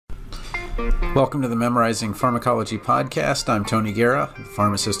Welcome to the Memorizing Pharmacology podcast. I'm Tony Guerra, the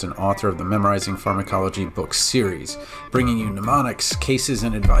pharmacist and author of the Memorizing Pharmacology book series, bringing you mnemonics, cases,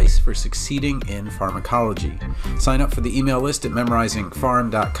 and advice for succeeding in pharmacology. Sign up for the email list at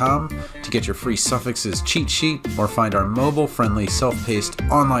memorizingpharm.com to get your free suffixes cheat sheet, or find our mobile-friendly, self-paced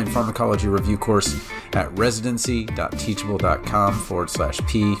online pharmacology review course at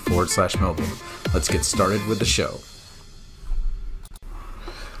residency.teachable.com/p/mobile. Let's get started with the show.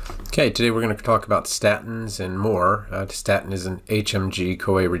 Okay, today we're going to talk about statins and more. Statin is an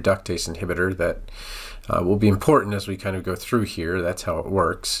HMG-CoA reductase inhibitor that will be important as we kind of go through here. That's how it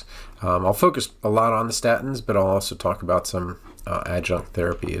works. I'll focus a lot on the statins, but I'll also talk about some adjunct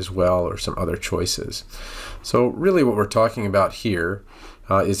therapy as well, or some other choices. So really what we're talking about here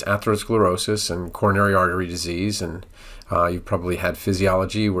is atherosclerosis and coronary artery disease, and you've probably had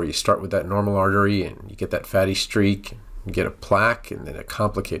physiology where you start with that normal artery and you get that fatty streak. You get a plaque and then a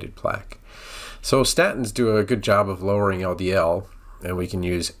complicated plaque. So statins do a good job of lowering LDL, and we can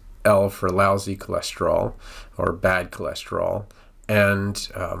use L for lousy cholesterol or bad cholesterol, and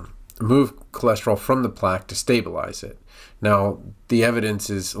move cholesterol from the plaque to stabilize it. Now, the evidence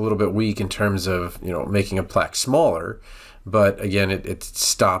is a little bit weak in terms of making a plaque smaller, but again, it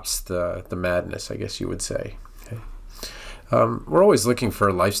stops the madness, I guess you would say. Okay. We're always looking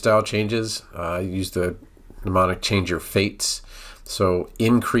for lifestyle changes. Use the mnemonic change your fates. So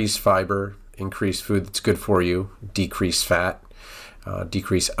increase fiber, increase food that's good for you, decrease fat,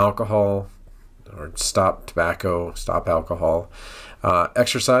 decrease alcohol, or stop tobacco, stop alcohol,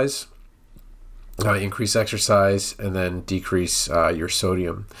 exercise, increase exercise, and then decrease your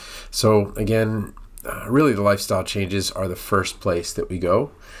sodium. So again, really the lifestyle changes are the first place that we go,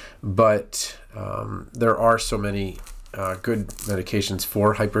 but there are so many good medications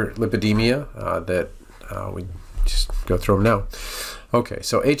for hyperlipidemia that we just go through them now. Okay,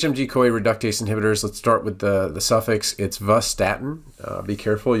 so HMG-CoA reductase inhibitors, let's start with the suffix. It's Vastatin. Be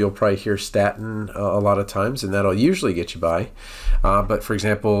careful, you'll probably hear statin a lot of times, and that'll usually get you by. But for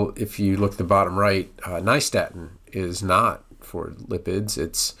example, if you look at the bottom right, nystatin is not for lipids.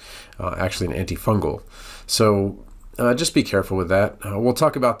 It's actually an antifungal. So just be careful with that. We'll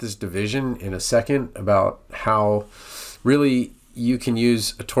talk about this division in a second, about how really you can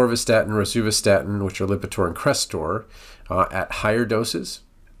use Atorvastatin, rosuvastatin, which are Lipitor and Crestor, at higher doses,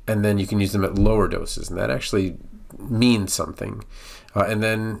 and then you can use them at lower doses, and that actually means something. And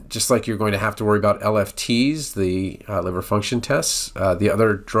then, just like you're going to have to worry about LFTs, the liver function tests, the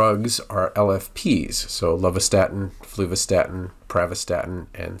other drugs are LFPs, so lovastatin, fluvastatin, pravastatin,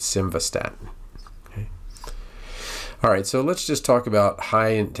 and simvastatin. All right, so let's just talk about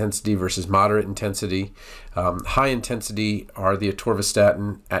high intensity versus moderate intensity. High intensity are the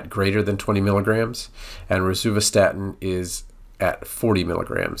atorvastatin at greater than 20 milligrams, and rosuvastatin is at 40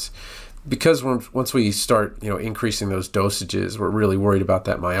 milligrams. Because once we start increasing those dosages, we're really worried about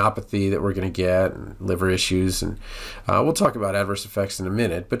that myopathy that we're going to get, and liver issues, and we'll talk about adverse effects in a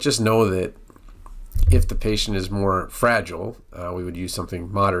minute, but just know that if the patient is more fragile, we would use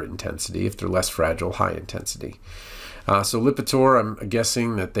something moderate intensity. If they're less fragile, high intensity. So Lipitor, I'm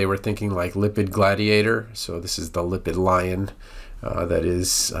guessing that they were thinking like Lipid Gladiator. So this is the lipid lion that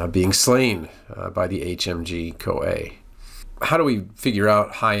is being slain by the HMG-CoA. How do we figure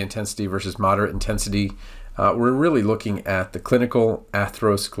out high intensity versus moderate intensity? We're really looking at the clinical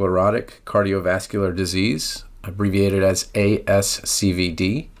atherosclerotic cardiovascular disease, abbreviated as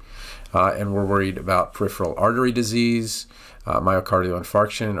ASCVD. And we're worried about peripheral artery disease, myocardial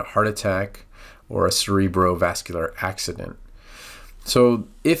infarction, a heart attack, or a cerebrovascular accident. So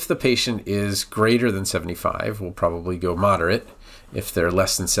if the patient is greater than 75, we'll probably go moderate. If they're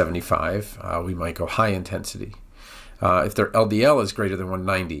less than 75, we might go high intensity. If their LDL is greater than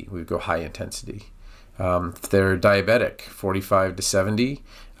 190, we would go high intensity. If they're diabetic, 45 to 70,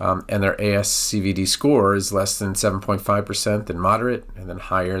 and their ASCVD score is less than 7.5%, then moderate, and then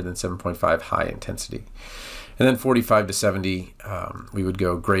higher than 7.5, high intensity. And then 45 to 70, we would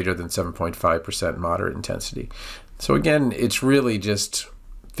go greater than 7.5% moderate intensity. So again, it's really just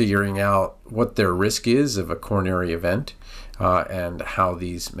figuring out what their risk is of a coronary event and how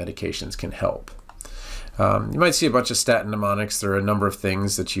these medications can help. You might see a bunch of statin mnemonics. There are a number of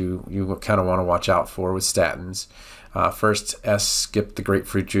things that you kind of want to watch out for with statins. First, S, skip the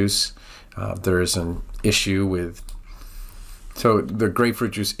grapefruit juice. There is an issue with So the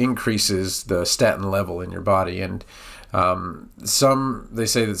grapefruit juice increases the statin level in your body, and they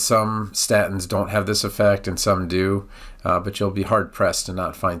say that some statins don't have this effect and some do, but you'll be hard pressed to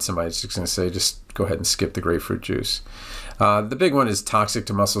not find somebody that's just going to say, just go ahead and skip the grapefruit juice. The big one is toxic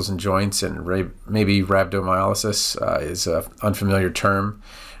to muscles and joints, and maybe rhabdomyolysis is an unfamiliar term.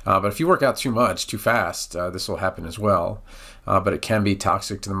 But if you work out too much, too fast, this will happen as well. But it can be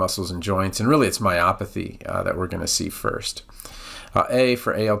toxic to the muscles and joints, and really it's myopathy that we're going to see first. A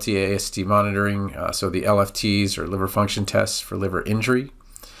for ALT, AST monitoring, so the LFTs or liver function tests for liver injury.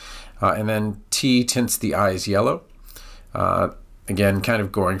 And then T tints the eyes yellow. Again, kind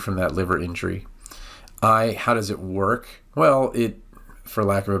of going from that liver injury. I, how does it work? Well, it, for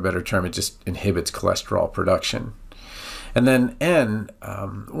lack of a better term, it just inhibits cholesterol production. And then N,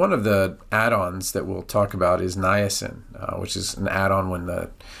 one of the add-ons that we'll talk about is niacin, which is an add-on when the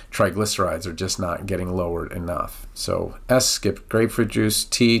triglycerides are just not getting lowered enough. So S, skip grapefruit juice,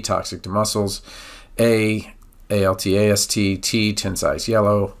 T, toxic to muscles, A, ALT, AST, T, tints eyes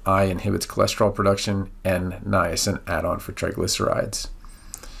yellow, I, inhibits cholesterol production, N, niacin, add-on for triglycerides.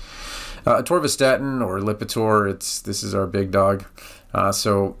 Atorvastatin or Lipitor, this is our big dog.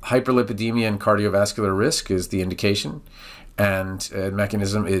 So hyperlipidemia and cardiovascular risk is the indication, and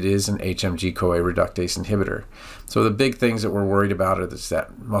mechanism, it is an HMG-CoA reductase inhibitor. So the big things that we're worried about are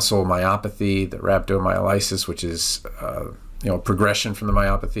that muscle myopathy, the rhabdomyolysis, which is progression from the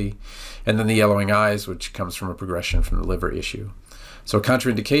myopathy, and then the yellowing eyes, which comes from a progression from the liver issue. So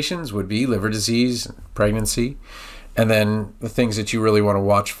contraindications would be liver disease, pregnancy, and then the things that you really want to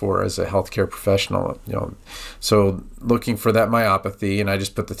watch for as a healthcare professional, so looking for that myopathy, and I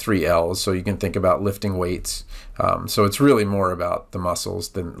just put the 3 L's, so you can think about lifting weights. So it's really more about the muscles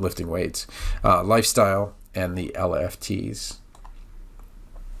than lifting weights. Lifestyle and the LFTs.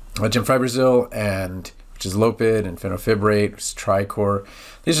 Gemfibrozil, which is Lopid, and Fenofibrate, which is TriCor.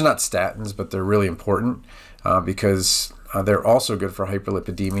 These are not statins, but they're really important because they're also good for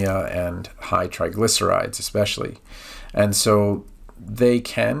hyperlipidemia and high triglycerides especially. And so they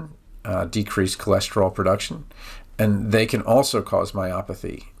can decrease cholesterol production, and they can also cause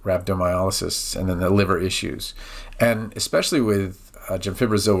myopathy, rhabdomyolysis, and then the liver issues. And especially with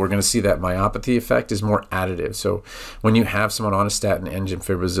Gemfibrozil, we're going to see that myopathy effect is more additive. So when you have someone on a statin and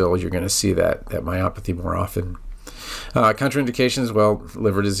Gemfibrozil, you're going to see that myopathy more often. Contraindications, well,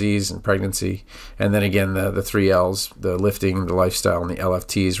 liver disease and pregnancy. And then again, the 3 L's, the lifting, the lifestyle, and the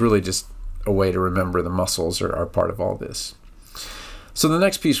LFTs, really just a way to remember the muscles are part of all this. So the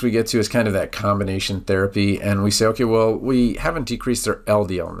next piece we get to is kind of that combination therapy, and we say, okay, well, we haven't decreased their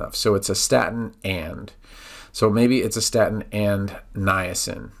LDL enough, so it's a statin and. So maybe it's a statin and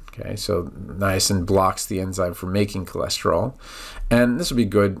niacin. Okay, so niacin blocks the enzyme for making cholesterol, and this would be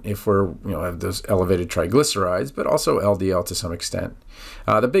good if we're have those elevated triglycerides, but also LDL to some extent.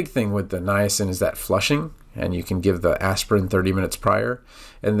 The big thing with the niacin is that flushing, and you can give the aspirin 30 minutes prior,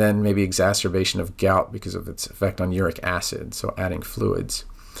 and then maybe exacerbation of gout because of its effect on uric acid, so adding fluids.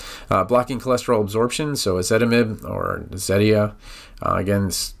 Blocking cholesterol absorption, so ezetimibe or Zetia,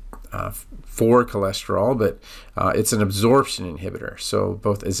 again, for cholesterol, but it's an absorption inhibitor. So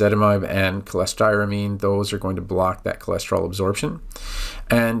both ezetimibe and cholestyramine, those are going to block that cholesterol absorption.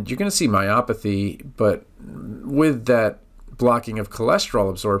 And you're going to see myopathy, but with that blocking of cholesterol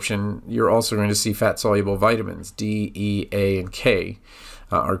absorption, you're also going to see fat-soluble vitamins, D, E, A, and K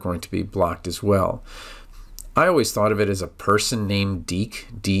are going to be blocked as well. I always thought of it as a person named Deak,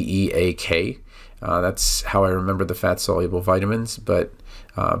 D-E-A-K. That's how I remember the fat-soluble vitamins, but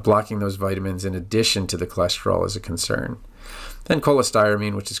blocking those vitamins in addition to the cholesterol is a concern. Then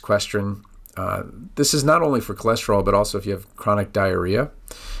cholestyramine, which is questrin. This is not only for cholesterol, but also if you have chronic diarrhea.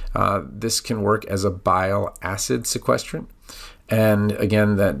 This can work as a bile acid sequestrant. And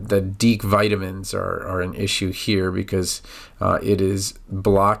again, the DEAK vitamins are an issue here because it is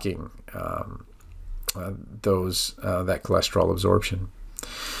blocking that cholesterol absorption.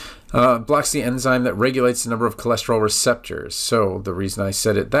 Blocks the enzyme that regulates the number of cholesterol receptors. So the reason I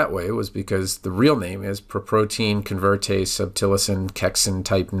said it that way was because the real name is proprotein convertase subtilisin kexin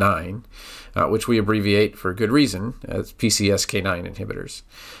type 9, which we abbreviate for good reason as PCSK9 inhibitors.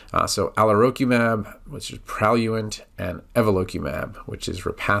 So alirocumab, which is Praluent, and evolocumab, which is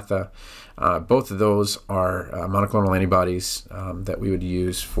Repatha. Both of those are monoclonal antibodies that we would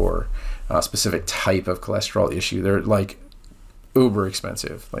use for a specific type of cholesterol issue. They're like uber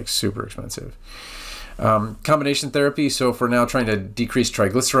expensive, like super expensive. Combination therapy, so if we're now trying to decrease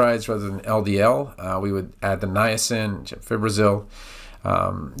triglycerides rather than LDL, we would add the niacin, Gemfibrozil.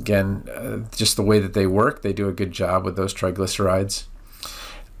 Again, just the way that they work, they do a good job with those triglycerides.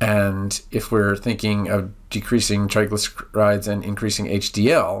 And if we're thinking of decreasing triglycerides and increasing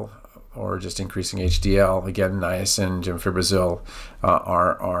HDL, or just increasing HDL, again, niacin, Gemfibrozil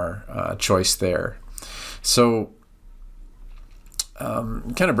are our choice there. So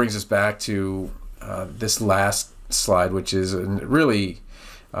kind of brings us back to this last slide, which is a really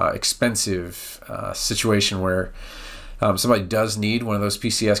expensive situation where somebody does need one of those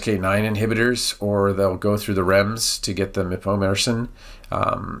PCSK9 inhibitors, or they'll go through the REMS to get the mipomersen.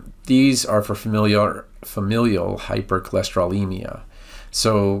 These are for familial hypercholesterolemia.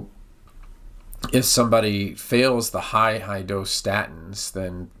 So if somebody fails the high dose statins,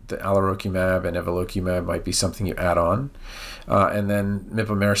 then the alirocumab and evolocumab might be something you add on. And then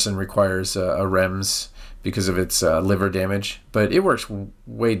mipomersen requires a REMS because of its liver damage, but it works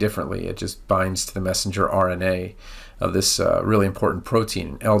way differently. It just binds to the messenger RNA of this really important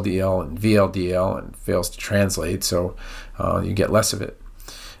protein, LDL and VLDL, and fails to translate, so you get less of it.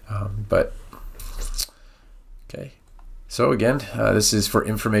 Okay. So again, this is for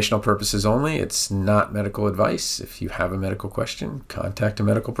informational purposes only. It's not medical advice. If you have a medical question, contact a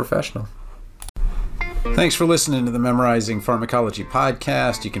medical professional. Thanks for listening to the Memorizing Pharmacology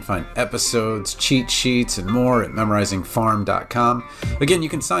podcast. You can find episodes, cheat sheets, and more at memorizingpharm.com. Again, you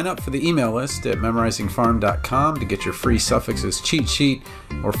can sign up for the email list at memorizingpharm.com to get your free suffixes cheat sheet,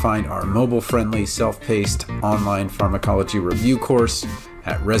 or find our mobile-friendly, self-paced online pharmacology review course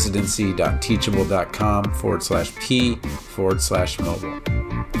at residency.teachable.com/p/mobile.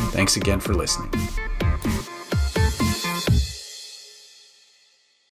 Thanks again for listening.